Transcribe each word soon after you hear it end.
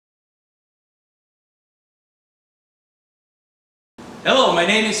Hello, my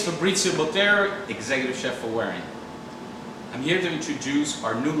name is Fabrizio Botero, Executive Chef for Waring. I'm here to introduce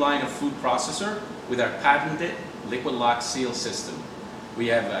our new line of food processor with our patented LiquiLock seal system. We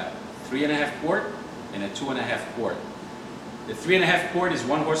have a 3.5 quart and a 2.5 quart. The 3.5 quart is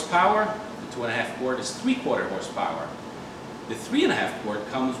 1 horsepower, the 2.5 quart is 3/4 horsepower. The 3.5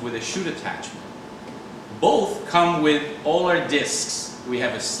 quart comes with a chute attachment. Both come with all our discs. We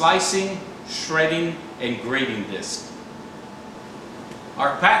have a slicing, shredding, and grating disc.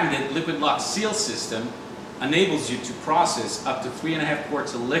 Our patented LiquiLock seal system enables you to process up to 3.5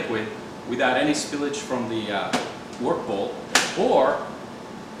 quarts of liquid without any spillage from the work bowl, or,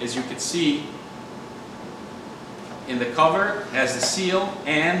 as you can see in the cover, has the seal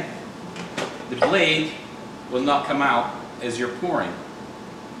and the blade will not come out as you're pouring.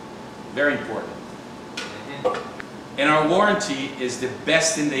 Very important. And our warranty is the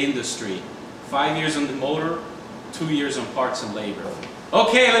best in the industry. 5 years on the motor, 2 years on parts and labor.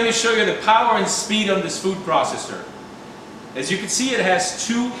 Okay, let me show you the power and speed on this food processor. As you can see, it has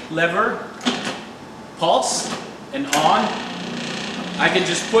 2 lever, pulse and on. I can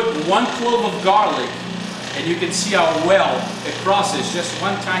just put 1 clove of garlic and you can see how well it processes just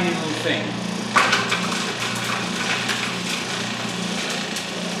one tiny little thing.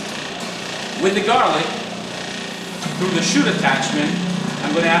 With the garlic, through the chute attachment,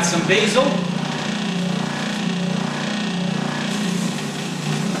 I'm going to add some basil.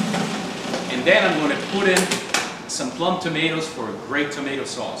 And then I'm going to put in some plum tomatoes for a great tomato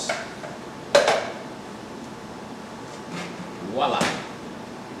sauce. Voila!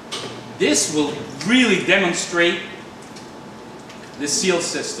 This will really demonstrate the seal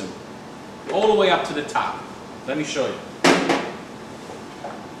system all the way up to the top. Let me show you.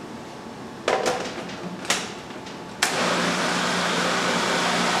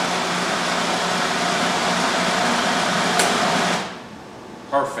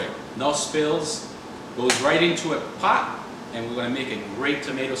 Perfect. No spills. Goes right into a pot, and we're going to make a great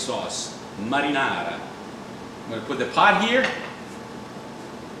tomato sauce, marinara. I'm going to put the pot here.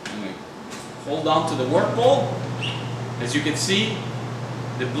 I'm going to hold on to the work bowl. As you can see,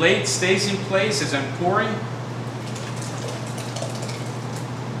 the blade stays in place as I'm pouring.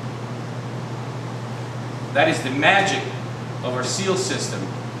 That is the magic of our seal system.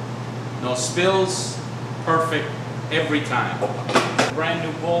 No spills, perfect every time. Brand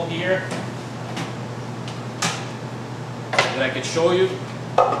new bowl here that I could show you.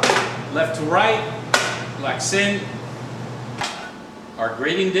 Left to right, blacks in. Our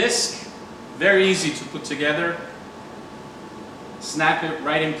grating disc, very easy to put together. Snap it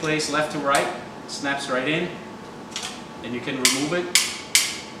right in place, left to right, snaps right in, and you can remove it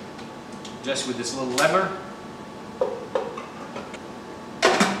just with this little lever.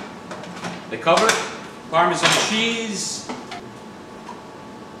 The cover, Parmesan cheese.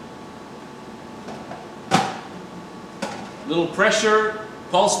 Little pressure,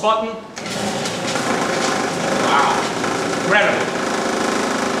 pulse button. Wow, incredible.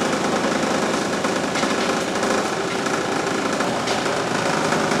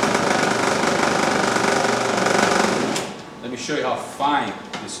 Let me show you how fine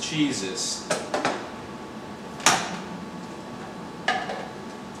this cheese is.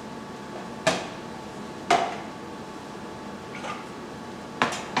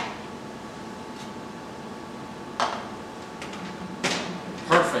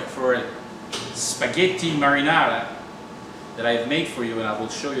 Perfect for a spaghetti marinara that I have made for you, and I will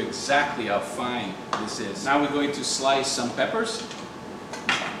show you exactly how fine this is. Now we're going to slice some peppers.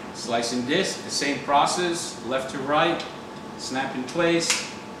 Slicing this, the same process, left to right, snap in place,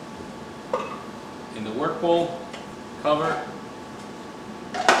 in the work bowl, cover.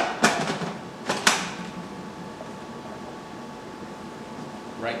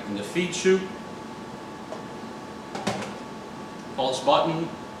 Right in the feed chute. Pulse button.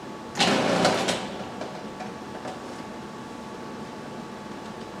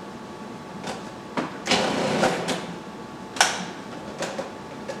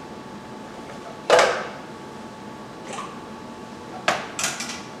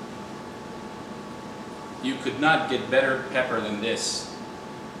 You could not get better pepper than this.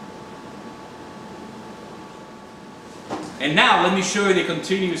 And now let me show you the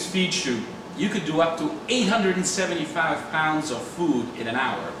continuous feed chute. You could do up to 875 pounds of food in an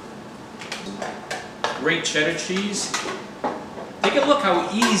hour. Great cheddar cheese. Take a look how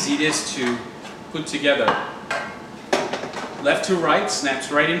easy it is to put together. Left to right, snaps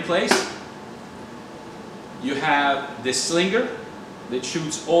right in place. You have this slinger that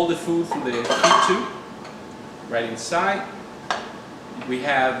shoots all the food from the feed tube right inside. We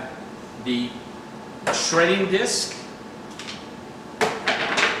have the shredding disc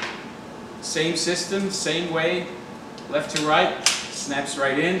Same system, same way, left to right, snaps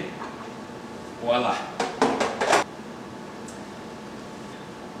right in, voila.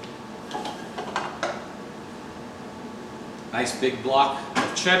 Nice big block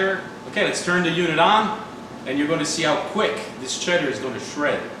of cheddar. Okay, let's turn the unit on, and you're going to see how quick this cheddar is going to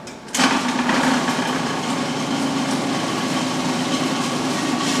shred.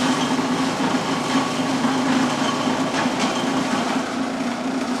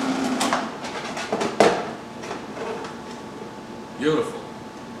 Beautiful.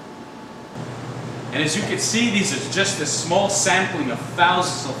 And as you can see, these are just a small sampling of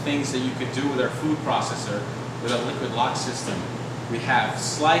thousands of things that you could do with our food processor with our LiquiLock system. We have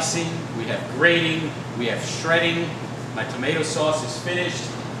slicing, we have grating, we have shredding. My tomato sauce is finished.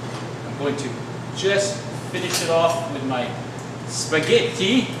 I'm going to just finish it off with my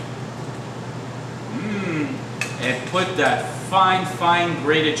spaghetti. And put that fine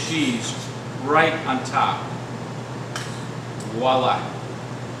grated cheese right on top. Voila.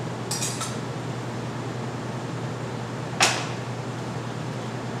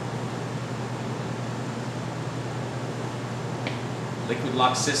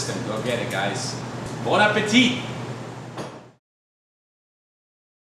 LiquiLock system, go get it guys. Bon appetit!